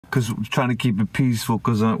because I'm trying to keep it peaceful,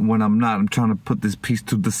 because when I'm not, I'm trying to put this piece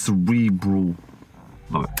to the cerebral.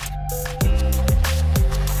 Love it.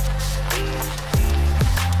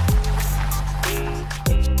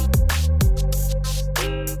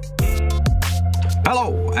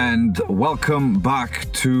 Hello and welcome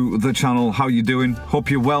back to the channel. How you doing?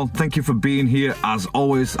 Hope you're well. Thank you for being here. As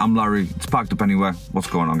always, I'm Larry. It's Packed Up Anywhere. What's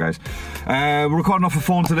going on, guys? We're recording off a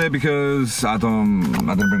phone today because I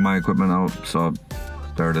didn't bring my equipment out, so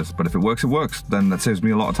there it is. But if it works, it works. Then that saves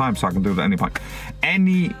me a lot of time, so I can do it at any point.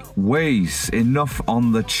 Anyways, enough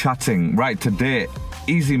on the chatting. Right, today,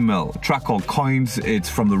 Easy Mill, track called Coins. It's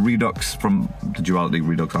from the Redux, from the Duality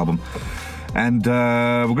Redux album, and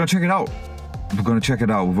we're gonna check it out. We're going to check it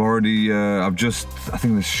out. We've already, I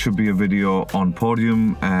think this should be a video on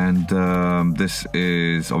Podium, and this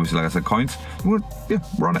is obviously, like I said, Coins. We're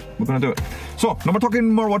on it. We're going to do it. So, no more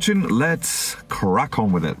talking, more watching. Let's crack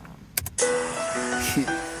on with it.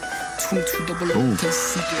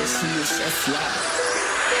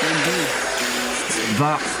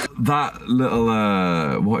 That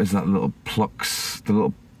little, what is that little plucks? The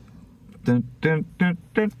little...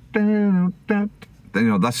 You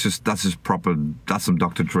know, that's just proper, that's some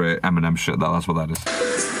Dr. Dre, Eminem shit, that's what that is.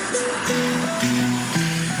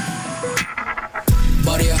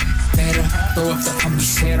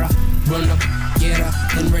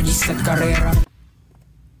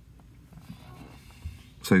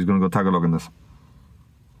 So he's gonna go Tagalog in this.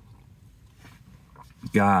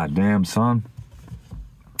 God damn, son.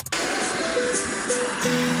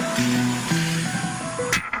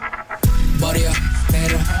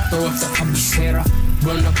 Throw up the cabecera,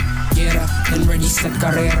 run up, get up, and ready set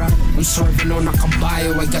carrera. I'm swerving on a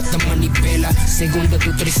caballo, I got the money pela. Segunda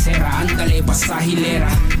tu tercera, ándale, pasa hilera.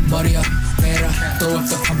 Barria, pera, throw up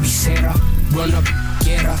the cabecera, run up,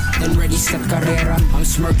 get up, and ready set carrera. I'm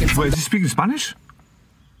smirking. Wait, is he speaking Spanish?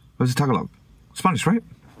 Or is it Tagalog? Spanish, right?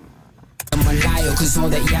 Malayo, cause all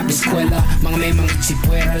that yap escuela. Mga may mga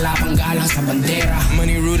chipuera, lapang galang sa bandera.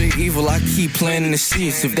 Money rooted evil, I keep planting the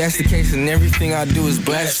seeds. If that's the case, then everything I do is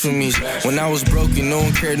blasphemy. When I was broken, no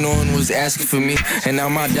one cared, no one was asking for me. And now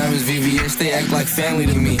my diamonds VVS, they act like family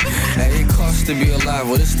to me. Now it costs to be alive,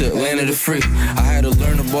 well it's the land of the free. I had to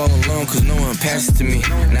learn to ball alone, cause no one passed it to me.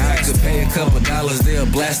 Now I could pay a couple dollars, they'll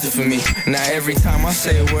blast it for me. Now every time I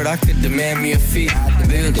say a word, I could demand me a fee.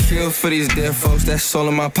 They'll kill for these dead folks, that's all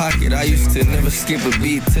in my pocket. I used to never skip a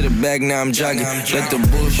beat to the bag, now I'm jogging. Let the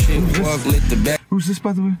bullshit walk, let the back. Who's this,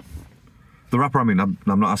 by the way? The rapper, I mean, I'm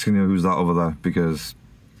not asking you who's that over there, because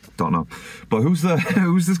don't know. But who's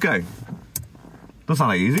this guy? Don't sound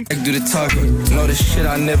like Easy. I do the talking. Know the shit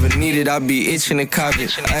I never needed, I be itching to cop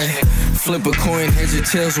it. I flip a coin, heads or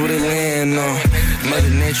tails with a land on.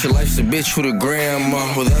 Mother Nature, life's a bitch with a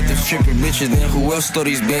grandma. Without the stripper bitches, then who else throw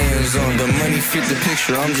these bands on? The money fit the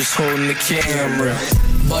picture, I'm just holding the camera.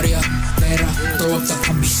 Barria, pera, throw up the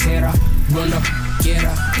cabecera, run up, get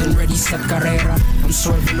up, and ready set carrera. I'm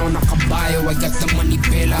swerving on a caballo, I got the money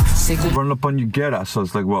pela. Run up on you, get up. So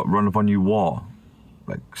it's like what? Run up on you, war.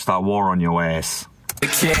 Like start war on your ass. The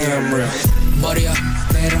camera. Barria,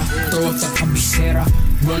 pera, throw up the cabecera,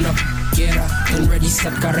 run up, get up, and ready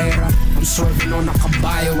set carrera. I'm swerving on a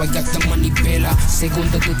caballo, I got the money pela.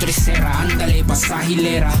 Segunda tu tercera, ándale, pasa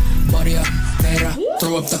hilera. Barria, pera,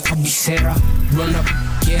 throw up the cabecera, run up,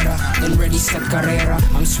 get up, and ready set carrera.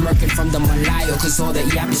 I'm smirking from the Malayo, cause all that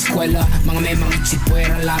yap escuela. Mga may mga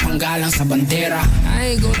chipuera, lapang galang sa bandera.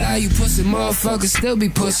 I ain't gon' lie, you pussy motherfuckers still be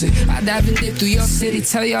pussy. I dive and dip through your city,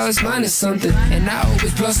 tell y'all it's mine or something. And I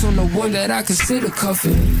always plus on the one that I consider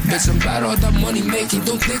cuffing. Bitch, I'm about all that money making,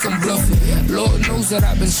 don't think I'm bluffing. Lord knows that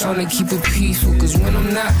I've been trying to keep it peaceful, cause when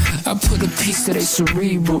I'm not, I put a piece to their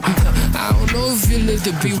cerebral. I don't know if you live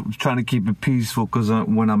to be. I'm trying to keep it peaceful, cause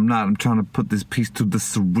when I'm not, I'm trying to put this piece to the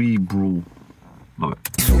cerebral. Love it.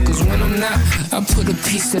 Cause when I'm not, I put a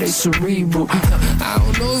piece to their cerebral. I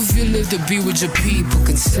don't know if you live to be with your people.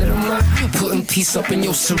 Consider my putting peace up in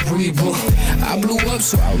your cerebral. I blew up,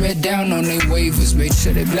 so I read down on their waivers. Made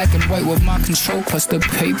sure they black and white with my control, plus the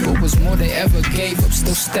paper was more they ever gave up.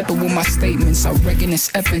 Still stepping with my statements. I reckon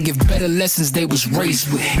it's effort, give better lessons they was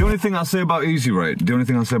raised with. The only thing I'll say about Easy, right? The only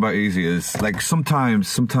thing I'll say about Easy is like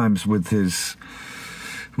sometimes with his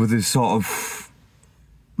sort of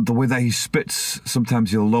the way that he spits, sometimes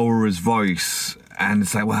he'll lower his voice, and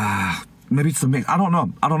it's like, wow, maybe it's the mix. I don't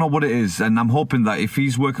know what it is, and I'm hoping that if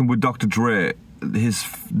he's working with Dr. Dre, his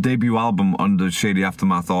debut album under Shady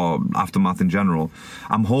Aftermath or Aftermath in general,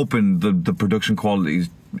 I'm hoping the production quality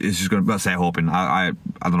is just going to, let's say hoping, I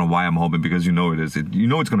don't know why I'm hoping, because you know it is. You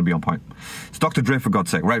know it's going to be on point. It's Dr. Dre, for God's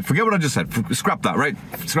sake, right? Forget what I just said. Scrap that, right?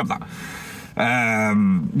 Scrap that.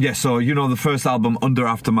 Yeah, so you know, the first album, Under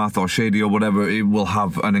Aftermath or Shady or whatever, it will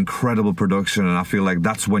have an incredible production, and I feel like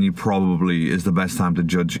that's when you probably is the best time to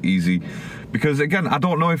judge Easy, because again, I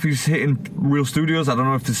don't know if he's hitting real studios. I don't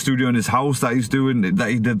know if the studio in his house that he's doing, that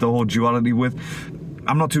he did the whole Duality with,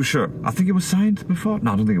 I'm not too sure. I think it was signed before.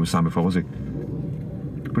 No, I don't think it was signed before, was he?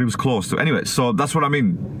 But he was close to. Anyway, so that's what I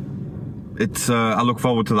mean. It's I look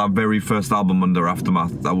forward to that very first album, Under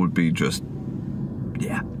Aftermath. That would be just,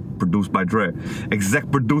 yeah. Produced by Dre,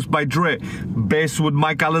 exec produced by Dre, bass with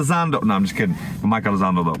Mike Elizondo. No, I'm just kidding. Mike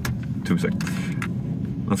Elizondo though. 2 seconds.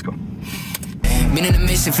 Let's go. Been in a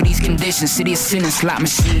mission for these conditions. City of sin and slot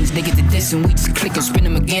machines. They get the diss and we just click them, spin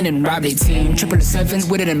them again and rob their team. Triple the sevens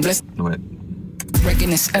with it and bless. No, wait.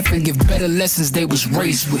 Reckon this effort give better lessons they was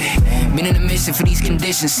raised with. Been in a mission for these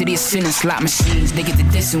conditions. City of sin and slot machines. They get the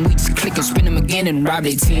diss and we just click them, spin them again and rob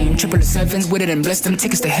their team. Triple the sevens with it and bless them.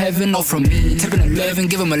 Tickets to heaven all from me. Tipping 11,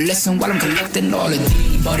 give them a lesson while I'm collecting all of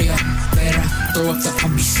these. Body up, better, throw up the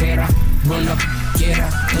cabecera. Run up, get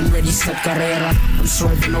up, then ready set carrera. I'm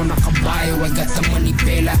swerving on a caballo, I got the money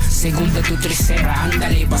pela. Segunda tu tercera,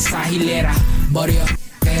 andale, pasa hilera. Body up,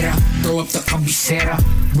 better, throw up the cabecera.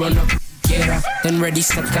 Run up, get up, then ready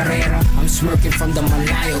set carrera. I'm smirking from the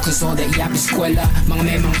Malayo, cause all that yap is escuela. Mga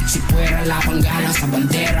may mga chipuera, lapang gana sa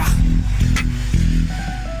bandera.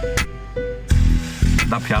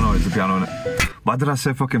 That piano is the piano, isn't it? Why did I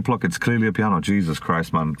say fucking pluck? It's clearly a piano. Jesus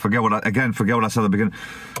Christ, man. Forget what I said at the beginning.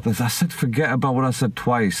 I said forget about what I said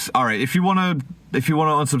twice. All right, if you wanna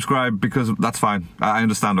unsubscribe, because that's fine. I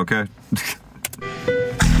understand, okay?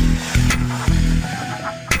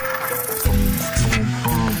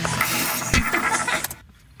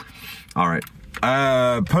 All right.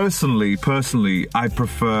 Personally, I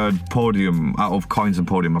preferred Podium out of Coins and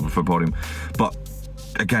Podium. I prefer Podium, but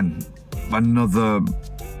again, another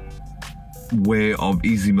way of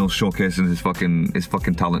Easy Mill showcasing his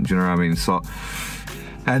fucking talent. Do you know what I mean? So,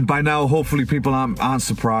 and by now, hopefully, people aren't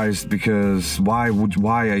surprised, because why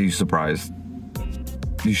are you surprised?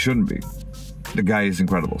 You shouldn't be. The guy is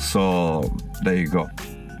incredible. So there you go.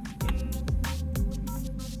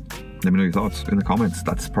 Let me know your thoughts in the comments.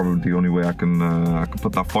 That's probably the only way I can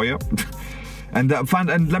put that for you. and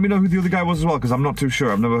let me know who the other guy was as well, because I'm not too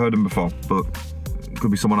sure. I've never heard him before, but it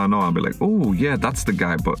could be someone I know. I'll be like, oh yeah, that's the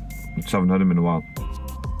guy, but I just haven't heard him in a while.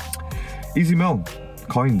 Easy Mill,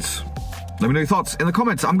 Coins. Let me know your thoughts in the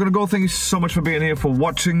comments. I'm gonna go. Thank you so much for being here, for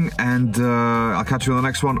watching, and I'll catch you on the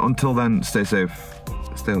next one. Until then, stay safe,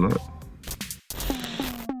 stay alert.